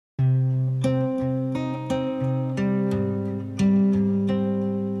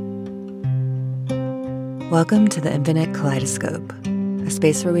Welcome to the Infinite Kaleidoscope, a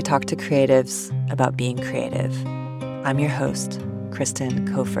space where we talk to creatives about being creative. I'm your host, Kristen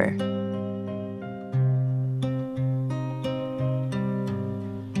Kofer.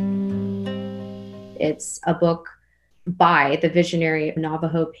 It's a book by the visionary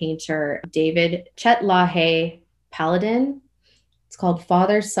Navajo painter David Chetlahe Paladin. It's called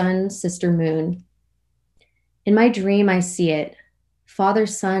Father, Sun, Sister, Moon. In my dream, I see it. Father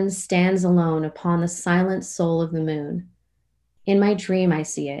Sun stands alone upon the silent soul of the moon. In my dream, I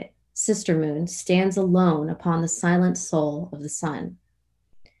see it. Sister Moon stands alone upon the silent soul of the sun.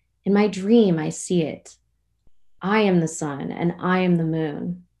 In my dream, I see it. I am the sun and I am the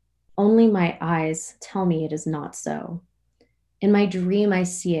moon. Only my eyes tell me it is not so. In my dream, I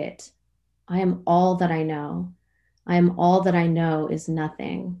see it. I am all that I know. I am all that I know is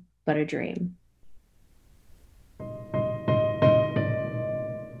nothing but a dream.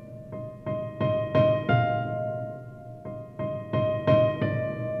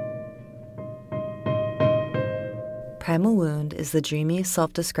 Primal Wound is the dreamy,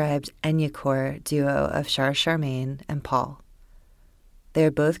 self-described Enya-core duo of Shar Charmaine and Paul. They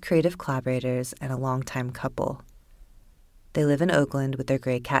are both creative collaborators and a longtime couple. They live in Oakland with their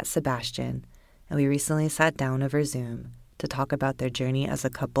gray cat Sebastian, and we recently sat down over Zoom to talk about their journey as a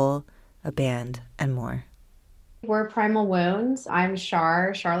couple, a band, and more. We're Primal Wound. I'm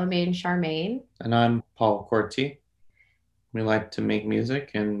Charlemagne. And I'm Paul Corti. We like to make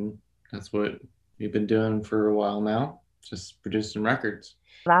music, and that's what we've been doing for a while now, just producing records.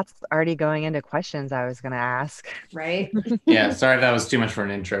 That's already going into questions I was going to ask. Right? Yeah, sorry that was too much for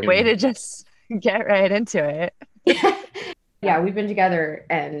an intro. Way to just get right into it. Yeah, we've been together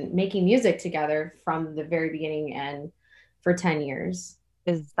and making music together from the very beginning and for 10 years.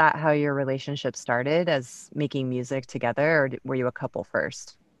 Is that how your relationship started, as making music together, or were you a couple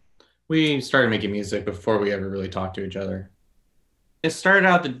first? We started making music before we ever really talked to each other. It started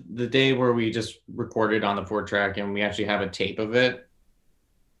out the day where we just recorded on the 4-track and we actually have a tape of it.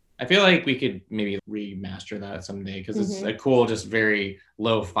 I feel like we could maybe remaster that someday because it's a cool, just very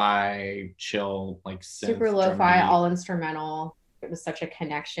lo-fi, chill, like super lo-fi, all instrumental. It was such a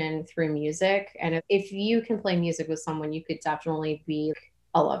connection through music. And if you can play music with someone, you could definitely be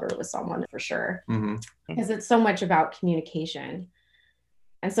a lover with someone for sure. Because it's so much about communication.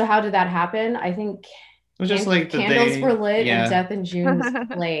 And so how did that happen? I think it was just like candles were lit and Death in June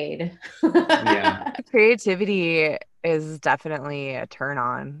played. Yeah. Creativity is definitely a turn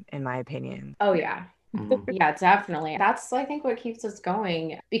on, in my opinion. Oh, yeah. Yeah, definitely. That's, I think, what keeps us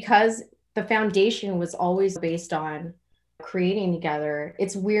going, because the foundation was always based on creating together.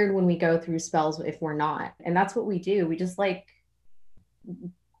 It's weird when we go through spells if we're not. And that's what we do. We just like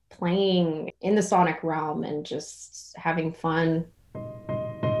playing in the sonic realm and just having fun.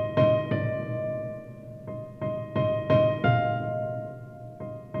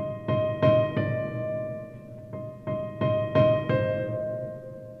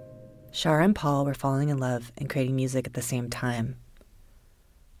 Shar and Paul were falling in love and creating music at the same time.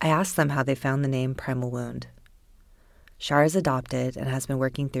 I asked them how they found the name Primal Wound. Shar is adopted and has been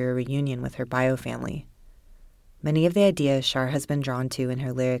working through a reunion with her bio family. Many of the ideas Shar has been drawn to in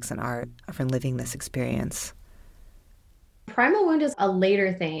her lyrics and art are from living this experience. Primal Wound is a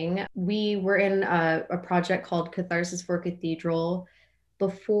later thing. We were in a project called Catharsis for Cathedral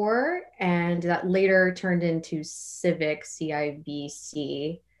before, and that later turned into Civic,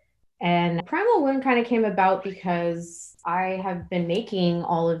 CIVC. And Primal Wound kind of came about because I have been making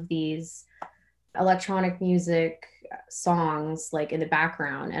all of these electronic music songs like in the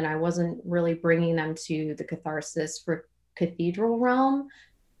background, and I wasn't really bringing them to the Catharsis for Cathedral realm.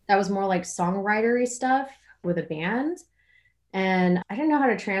 That was more like songwritery stuff with a band. And I didn't know how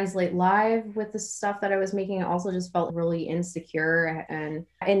to translate live with the stuff that I was making. It also just felt really insecure, and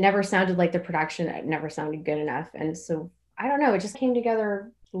it never sounded like the production. It never sounded good enough. And so I don't know, it just came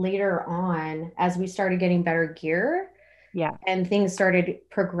together later on as we started getting better gear. Yeah. And things started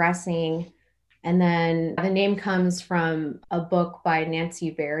progressing. And then the name comes from a book by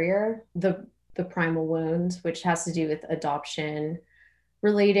Nancy Verrier, The Primal Wound, which has to do with adoption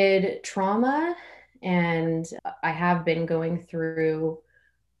related trauma. And I have been going through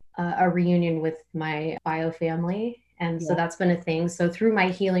a reunion with my bio family. And so that's been a thing. So through my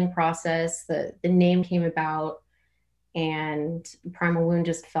healing process, the name came about, and Primal Wound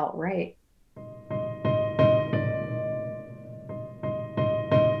just felt right.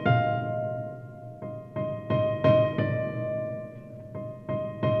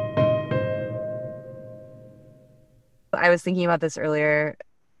 I was thinking about this earlier,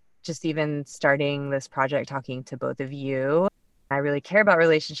 just even starting this project, talking to both of you. I really care about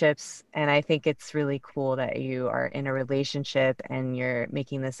relationships, and I think it's really cool that you are in a relationship and you're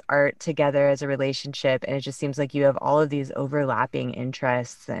making this art together as a relationship. And it just seems like you have all of these overlapping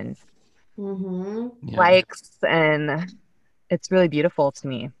interests and likes, and it's really beautiful to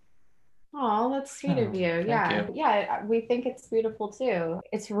me. Oh, that's sweet of you. Yeah. You. Yeah, we think it's beautiful too.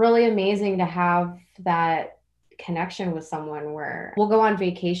 It's really amazing to have that connection with someone where we'll go on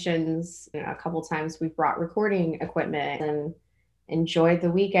vacations. A couple times we've brought recording equipment and enjoyed the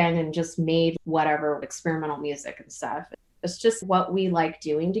weekend and just made whatever experimental music and stuff. It's just what we like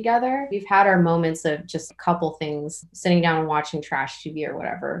doing together. We've had our moments of just a couple things, sitting down and watching trash TV or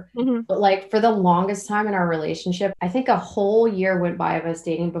whatever. But like for the longest time in our relationship, I think a whole year went by of us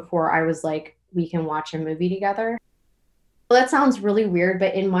dating before I was like, we can watch a movie together. Well, that sounds really weird,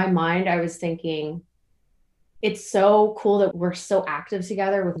 but in my mind, I was thinking, it's so cool that we're so active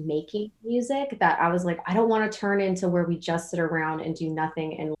together with making music that I was like, I don't want to turn into where we just sit around and do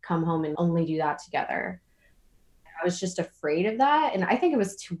nothing and come home and only do that together. I was just afraid of that. And I think it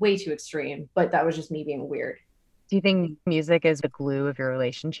was way too extreme, but that was just me being weird. Do you think music is the glue of your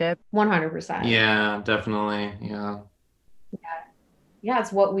relationship? 100%. Yeah, definitely. Yeah. Yeah,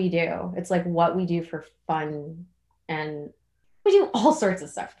 it's what we do. It's like what we do for fun. And we do all sorts of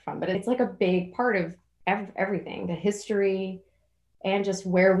stuff for fun, but it's like a big part of everything, the history and just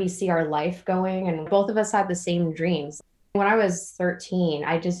where we see our life going. And both of us had the same dreams. When I was 13,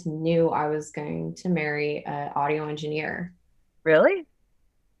 I just knew I was going to marry an audio engineer. Really?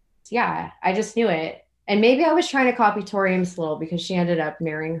 Yeah, I just knew it. And maybe I was trying to copy Tori Amos a little because she ended up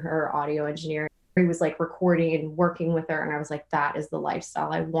marrying her audio engineer. He was like recording and working with her. And I was like, that is the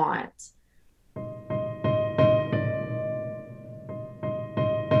lifestyle I want.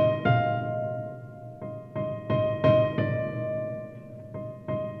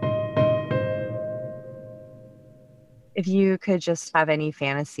 If you could just have any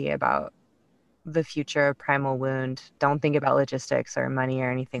fantasy about the future of Primal Wound, don't think about logistics or money or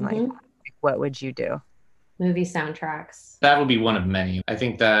anything like that. What would you do? Movie soundtracks. That would be one of many. I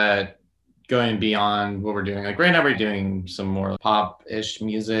think that going beyond what we're doing, like right now we're doing some more pop-ish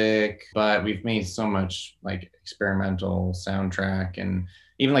music, but we've made so much like experimental soundtrack, and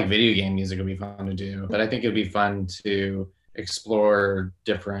even like video game music would be fun to do. But I think it'd be fun to explore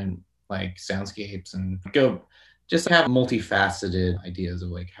different like soundscapes and go just have multifaceted ideas of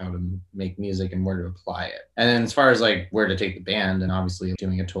like how to make music and where to apply it. And then as far as like where to take the band, and obviously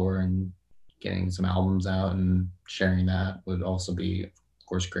doing a tour and getting some albums out and sharing that would also be, of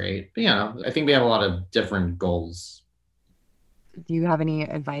course, great. But I think we have a lot of different goals. Do you have any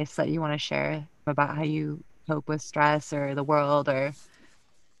advice that you want to share about how you cope with stress or the world or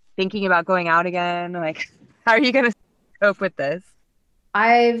thinking about going out again? Like, how are you going to cope with this?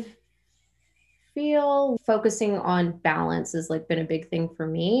 I feel focusing on balance has like been a big thing for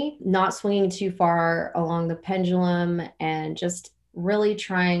me, not swinging too far along the pendulum and just really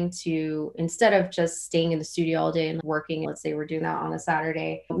trying to, instead of just staying in the studio all day and working, let's say we're doing that on a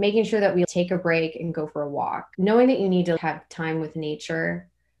Saturday, making sure that we take a break and go for a walk, knowing that you need to have time with nature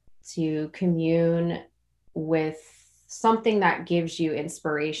to commune with something that gives you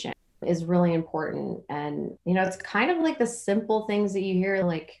inspiration is really important. And, it's kind of like the simple things that you hear,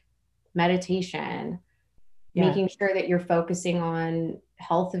 like meditation, making sure that you're focusing on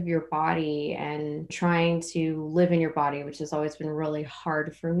health of your body and trying to live in your body, which has always been really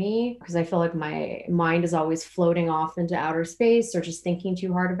hard for me because I feel like my mind is always floating off into outer space or just thinking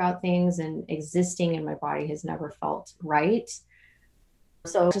too hard about things, and existing in my body has never felt right.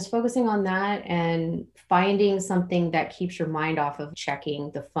 So just focusing on that and finding something that keeps your mind off of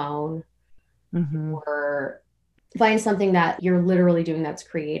checking the phone, or find something that you're literally doing that's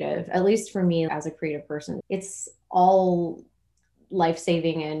creative. At least for me as a creative person, it's all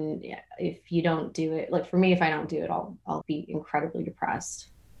life-saving. And if you don't do it, like for me, if I don't do it, I'll be incredibly depressed.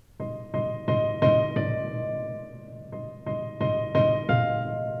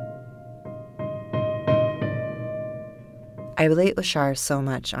 I relate with Shar so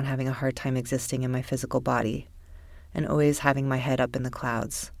much on having a hard time existing in my physical body and always having my head up in the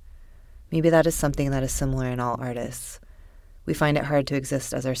clouds. Maybe that is something that is similar in all artists. We find it hard to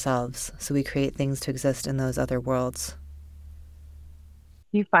exist as ourselves, so we create things to exist in those other worlds.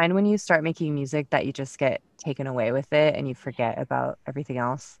 Do you find when you start making music that you just get taken away with it and you forget about everything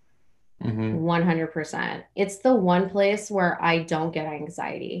else? 100%. It's the one place where I don't get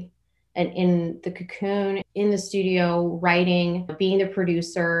anxiety. And in the cocoon, in the studio, writing, being the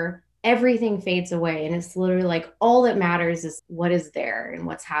producer, everything fades away. And it's literally like all that matters is what is there and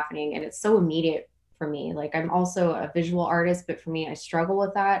what's happening. And it's so immediate for me. Like I'm also a visual artist, but for me, I struggle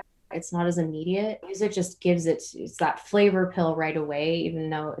with that. It's not as immediate. Music just gives it's that flavor pill right away, even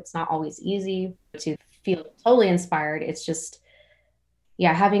though it's not always easy to feel totally inspired. It's just,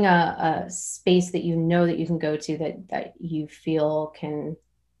 yeah, having a space that you know that you can go to that you feel can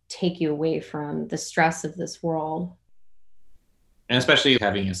take you away from the stress of this world. And especially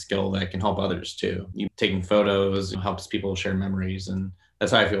having a skill that can help others too. You taking photos helps people share memories. And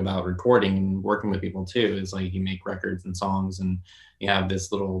that's how I feel about recording and working with people too, is like you make records and songs and you have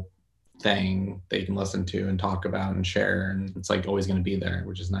this little thing that you can listen to and talk about and share. And it's like always going to be there,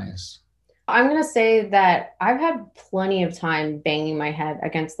 which is nice. I'm going to say that I've had plenty of time banging my head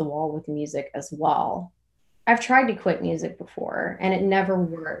against the wall with music as well. I've tried to quit music before and it never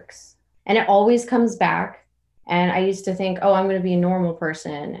works. And it always comes back. And I used to think, oh, I'm going to be a normal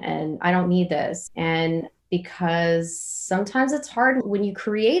person and I don't need this. And because sometimes it's hard when you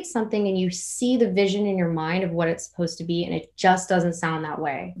create something and you see the vision in your mind of what it's supposed to be, and it just doesn't sound that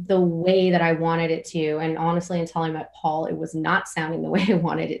way, the way that I wanted it to. And honestly, until I met Paul, it was not sounding the way I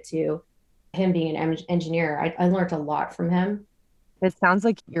wanted it to. Him being an engineer, I learned a lot from him. It sounds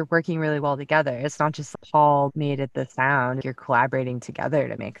like you're working really well together. It's not just Paul made it the sound, you're collaborating together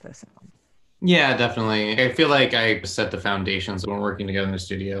to make the sound. Yeah, definitely. I feel like I set the foundations when we're working together in the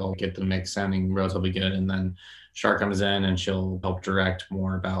studio. I'll get the mix sounding relatively good. And then Shar comes in and she'll help direct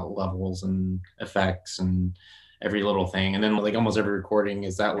more about levels and effects and every little thing. And then like almost every recording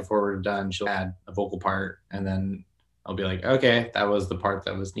is that before we're done, she'll add a vocal part and then I'll be like, okay, that was the part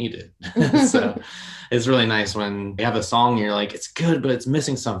that was needed. So it's really nice when you have a song and you're like, it's good, but it's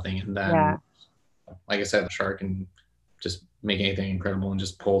missing something. And then, like I said, Shar can just make anything incredible and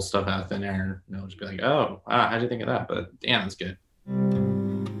just pull stuff out of thin air. You know, just be like, oh, wow, how'd you think of that? But damn, it's good.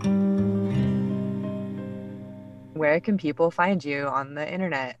 Where can people find you on the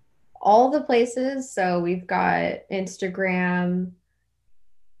internet? All the places. So we've got Instagram,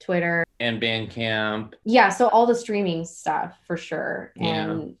 Twitter. And Bandcamp. Yeah, so all the streaming stuff for sure.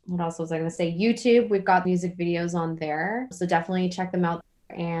 Yeah. And what else was I going to say? YouTube, we've got music videos on there. So definitely check them out.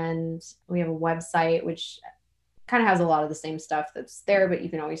 And we have a website, which kind of has a lot of the same stuff that's there, but you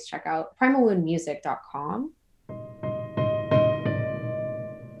can always check out primalwoundmusic.com.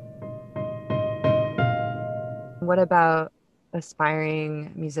 What about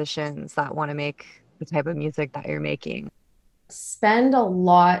aspiring musicians that want to make the type of music that you're making? Spend a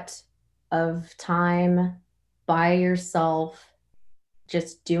lot of time by yourself,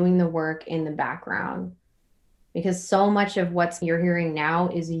 just doing the work in the background. Because so much of what you're hearing now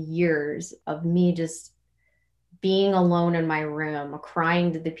is years of me just being alone in my room,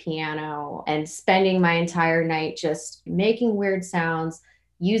 crying to the piano and spending my entire night just making weird sounds,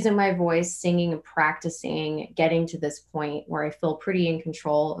 using my voice, singing and practicing, getting to this point where I feel pretty in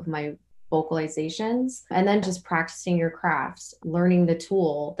control of my vocalizations, and then just practicing your crafts, learning the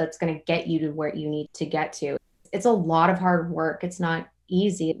tool that's going to get you to where you need to get to. It's a lot of hard work. It's not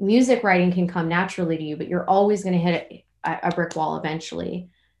easy. Music writing can come naturally to you, but you're always going to hit a brick wall eventually.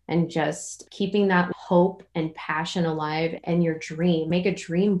 And just keeping that hope and passion alive and your dream. Make a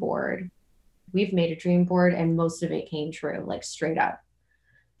dream board. We've made a dream board and most of it came true, like straight up.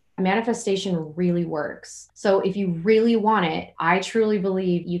 Manifestation really works. So if you really want it, I truly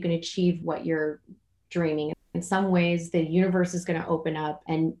believe you can achieve what you're dreaming. In some ways, the universe is going to open up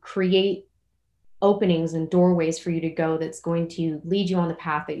and create openings and doorways for you to go that's going to lead you on the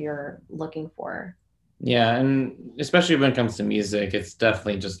path that you're looking for. Yeah, and especially when it comes to music, it's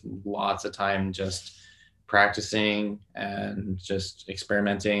definitely just lots of time just practicing and just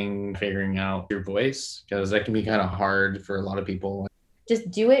experimenting, figuring out your voice, because that can be kind of hard for a lot of people. Just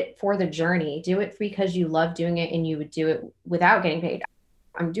do it for the journey. Do it because you love doing it and you would do it without getting paid.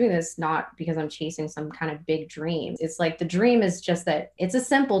 I'm doing this not because I'm chasing some kind of big dream. It's like the dream is just that it's a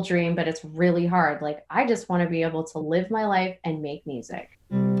simple dream, but it's really hard. Like I just want to be able to live my life and make music.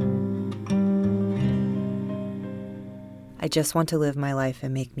 I just want to live my life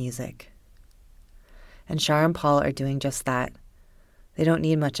and make music. And Shar and Paul are doing just that. They don't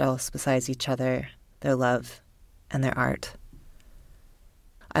need much else besides each other, their love, and their art.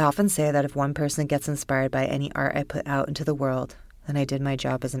 I often say that if one person gets inspired by any art I put out into the world, then I did my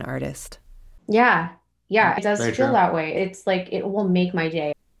job as an artist. Yeah, it does Very feel true. that way. It's like it will make my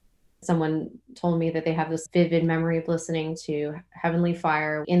day. Someone told me that they have this vivid memory of listening to Heavenly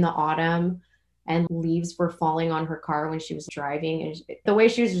Fire in the autumn and leaves were falling on her car when she was driving. And the way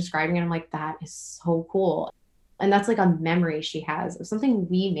she was describing it, I'm like, that is so cool. And that's like a memory she has of something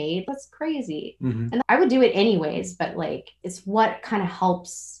we made. That's crazy. Mm-hmm. And I would do it anyways, but like, it's what kind of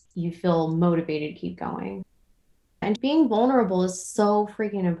helps you feel motivated to keep going. And being vulnerable is so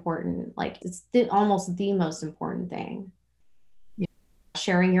freaking important. Like it's almost the most important thing.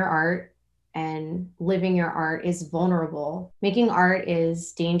 Sharing your art and living your art is vulnerable. Making art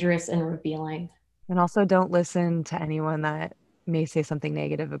is dangerous and revealing. And also don't listen to anyone that may say something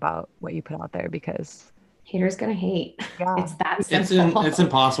negative about what you put out there, because haters gonna hate. Yeah. It's that simple. It's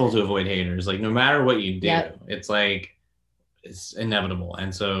impossible to avoid haters. Like, no matter what you do, Yep. it's like, it's inevitable.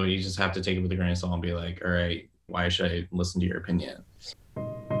 And so you just have to take it with a grain of salt and be like, all right, why should I listen to your opinion?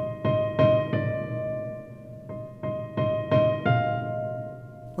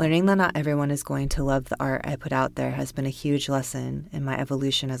 Learning that not everyone is going to love the art I put out there has been a huge lesson in my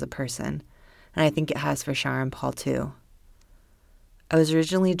evolution as a person, and I think it has for Shar and Paul too. I was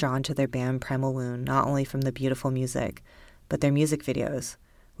originally drawn to their band Primal Wound not only from the beautiful music, but their music videos,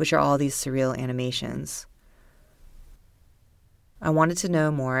 which are all these surreal animations. I wanted to know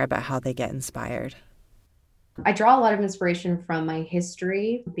more about how they get inspired. I draw a lot of inspiration from my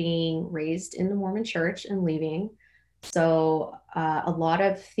history, being raised in the Mormon church and leaving. So a lot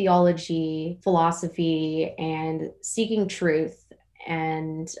of theology, philosophy, and seeking truth.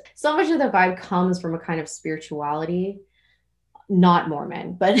 And so much of the vibe comes from a kind of spirituality, not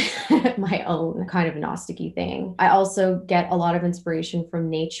Mormon, but my own kind of Gnostic-y thing. I also get a lot of inspiration from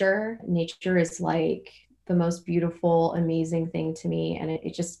nature. Nature is like the most beautiful, amazing thing to me. And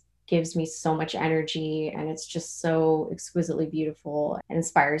it just gives me so much energy. And it's just so exquisitely beautiful and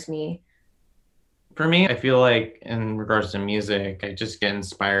inspires me. For me, I feel like in regards to music, I just get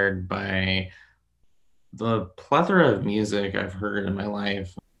inspired by the plethora of music I've heard in my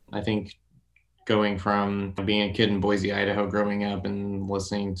life. I think going from being a kid in Boise, Idaho, growing up and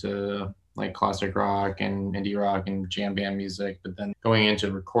listening to like classic rock and indie rock and jam band music, but then going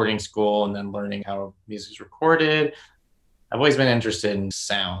into recording school and then learning how music's recorded, I've always been interested in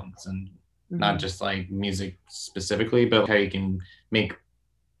sounds and not just like music specifically, but how you can make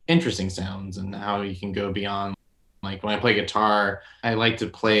interesting sounds and how you can go beyond. Like when I play guitar, I like to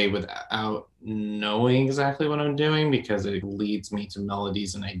play without knowing exactly what I'm doing because it leads me to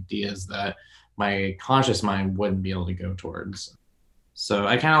melodies and ideas that my conscious mind wouldn't be able to go towards. So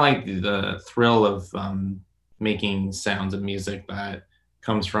I kind of like the thrill of making sounds and music that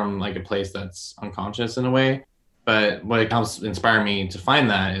comes from like a place that's unconscious in a way. But what helps inspire me to find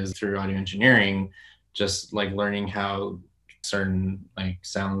that is through audio engineering, just like learning how certain like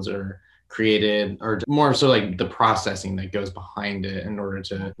sounds are created, or more so like the processing that goes behind it in order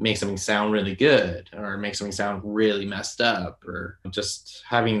to make something sound really good or make something sound really messed up, or just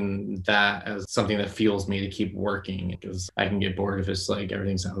having that as something that fuels me to keep working, because I can get bored if it's like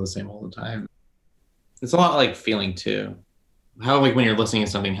everything sounds the same all the time. It's a lot like feeling too. How like when you're listening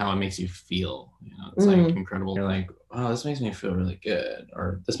to something, how it makes you feel, you know, it's like incredible. You're like, oh, this makes me feel really good,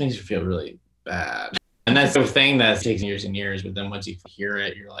 or this makes you feel really bad. And that's the thing that takes years and years, but then once you hear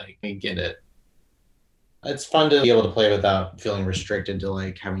it, you're like, you get it. It's fun to be able to play without feeling restricted to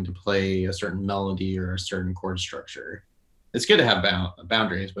like having to play a certain melody or a certain chord structure. It's good to have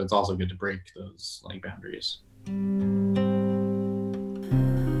boundaries, but it's also good to break those like boundaries.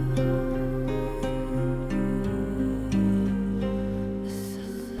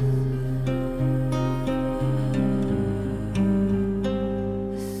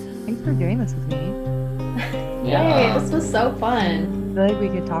 Thanks for doing this with me. Yay, this was so fun. I feel like we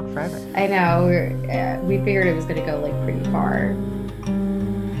could talk forever. I know. We figured it was going to go like pretty far.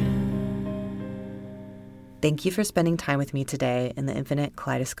 Thank you for spending time with me today in the Infinite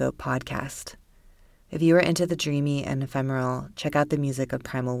Kaleidoscope podcast. If you are into the dreamy and ephemeral, check out the music of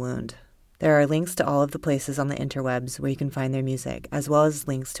Primal Wound. There are links to all of the places on the interwebs where you can find their music, as well as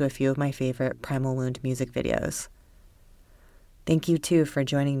links to a few of my favorite Primal Wound music videos. Thank you, too, for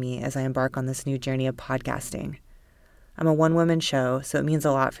joining me as I embark on this new journey of podcasting. I'm a one-woman show, so it means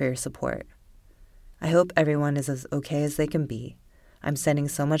a lot for your support. I hope everyone is as okay as they can be. I'm sending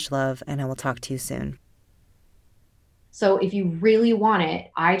so much love, and I will talk to you soon. So if you really want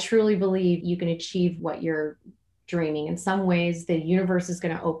it, I truly believe you can achieve what you're dreaming. In some ways, the universe is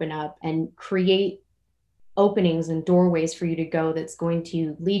going to open up and create openings and doorways for you to go that's going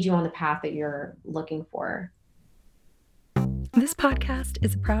to lead you on the path that you're looking for. This podcast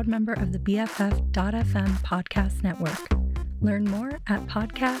is a proud member of the BFF.FM podcast network. Learn more at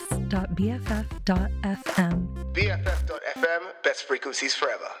podcast.bff.fm. BFF.FM, best frequencies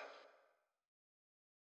forever.